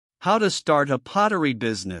How to start a pottery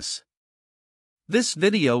business. This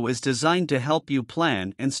video is designed to help you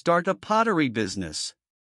plan and start a pottery business.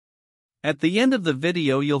 At the end of the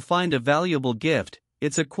video you'll find a valuable gift.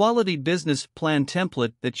 It's a quality business plan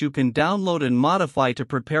template that you can download and modify to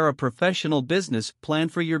prepare a professional business plan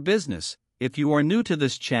for your business. If you are new to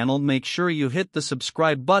this channel, make sure you hit the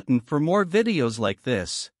subscribe button for more videos like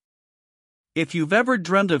this. If you've ever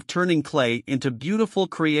dreamt of turning clay into beautiful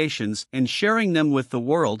creations and sharing them with the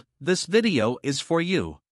world, this video is for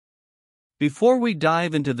you. Before we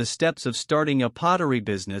dive into the steps of starting a pottery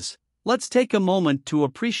business, let's take a moment to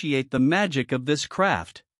appreciate the magic of this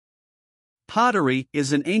craft. Pottery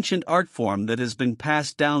is an ancient art form that has been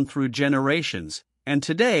passed down through generations, and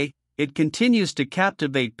today, it continues to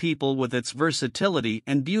captivate people with its versatility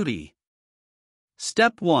and beauty.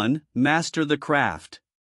 Step 1. Master the craft.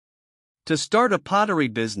 To start a pottery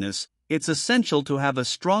business, it's essential to have a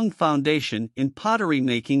strong foundation in pottery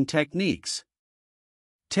making techniques.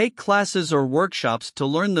 Take classes or workshops to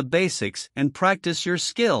learn the basics and practice your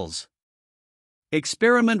skills.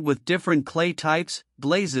 Experiment with different clay types,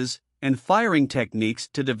 glazes, and firing techniques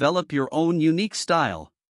to develop your own unique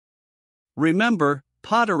style. Remember,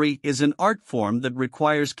 pottery is an art form that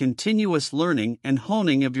requires continuous learning and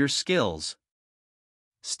honing of your skills.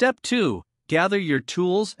 Step 2. Gather your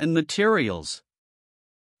tools and materials.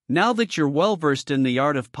 Now that you're well versed in the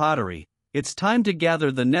art of pottery, it's time to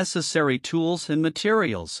gather the necessary tools and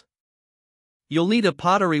materials. You'll need a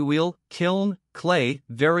pottery wheel, kiln, clay,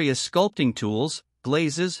 various sculpting tools,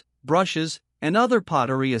 glazes, brushes, and other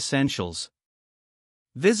pottery essentials.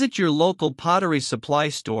 Visit your local pottery supply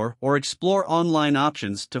store or explore online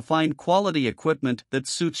options to find quality equipment that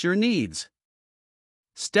suits your needs.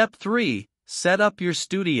 Step 3. Set up your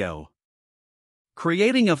studio.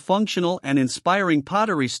 Creating a functional and inspiring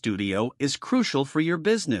pottery studio is crucial for your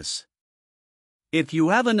business. If you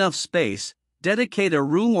have enough space, dedicate a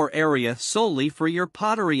room or area solely for your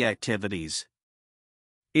pottery activities.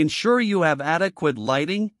 Ensure you have adequate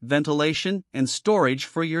lighting, ventilation, and storage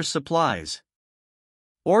for your supplies.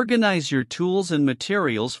 Organize your tools and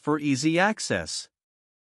materials for easy access.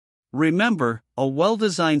 Remember, a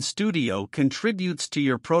well-designed studio contributes to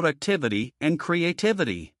your productivity and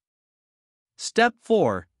creativity. Step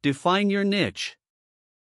 4. Define your niche.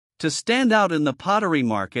 To stand out in the pottery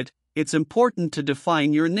market, it's important to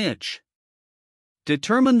define your niche.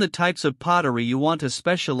 Determine the types of pottery you want to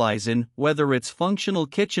specialize in, whether it's functional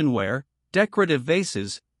kitchenware, decorative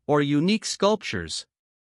vases, or unique sculptures.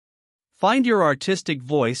 Find your artistic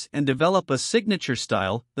voice and develop a signature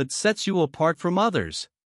style that sets you apart from others.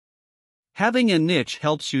 Having a niche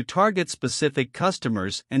helps you target specific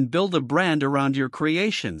customers and build a brand around your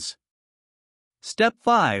creations. Step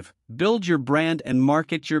 5. Build your brand and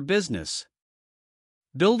market your business.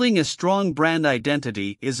 Building a strong brand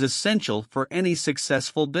identity is essential for any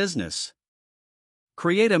successful business.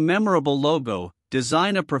 Create a memorable logo,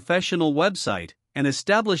 design a professional website, and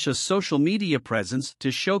establish a social media presence to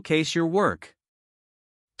showcase your work.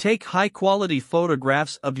 Take high-quality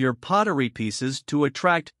photographs of your pottery pieces to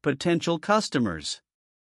attract potential customers.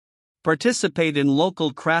 Participate in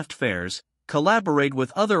local craft fairs, collaborate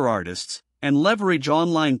with other artists, and leverage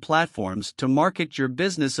online platforms to market your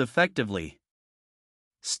business effectively.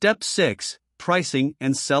 Step 6. Pricing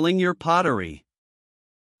and selling your pottery.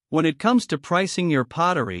 When it comes to pricing your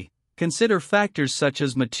pottery, consider factors such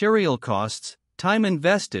as material costs, time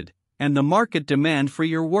invested, and the market demand for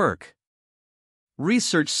your work.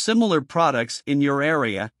 Research similar products in your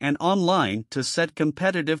area and online to set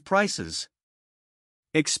competitive prices.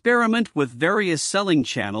 Experiment with various selling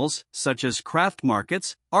channels such as craft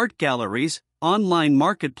markets, art galleries, online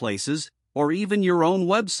marketplaces, or even your own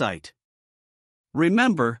website.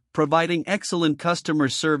 Remember, providing excellent customer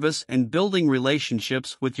service and building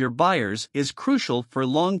relationships with your buyers is crucial for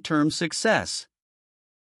long-term success.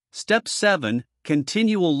 Step 7.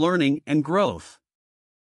 Continual learning and growth.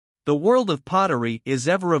 The world of pottery is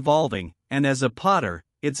ever evolving, and as a potter,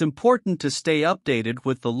 it's important to stay updated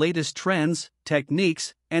with the latest trends,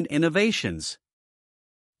 techniques, and innovations.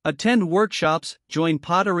 Attend workshops, join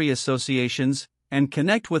pottery associations, and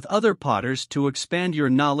connect with other potters to expand your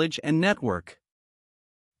knowledge and network.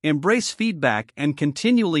 Embrace feedback and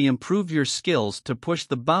continually improve your skills to push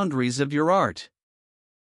the boundaries of your art.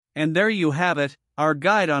 And there you have it, our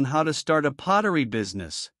guide on how to start a pottery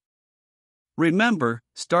business. Remember,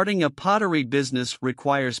 starting a pottery business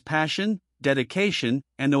requires passion, dedication,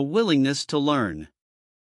 and a willingness to learn.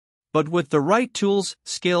 But with the right tools,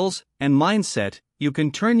 skills, and mindset, you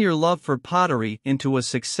can turn your love for pottery into a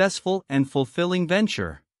successful and fulfilling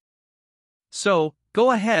venture. So,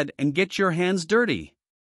 go ahead and get your hands dirty.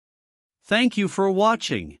 Thank you for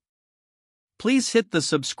watching. Please hit the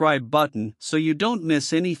subscribe button so you don't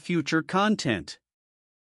miss any future content.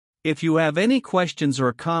 If you have any questions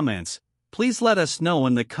or comments, please let us know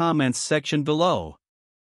in the comments section below.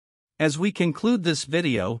 As we conclude this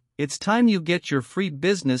video, it's time you get your free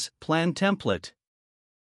business plan template.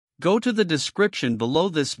 Go to the description below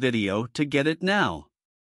this video to get it now.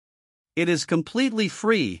 It is completely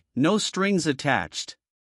free, no strings attached.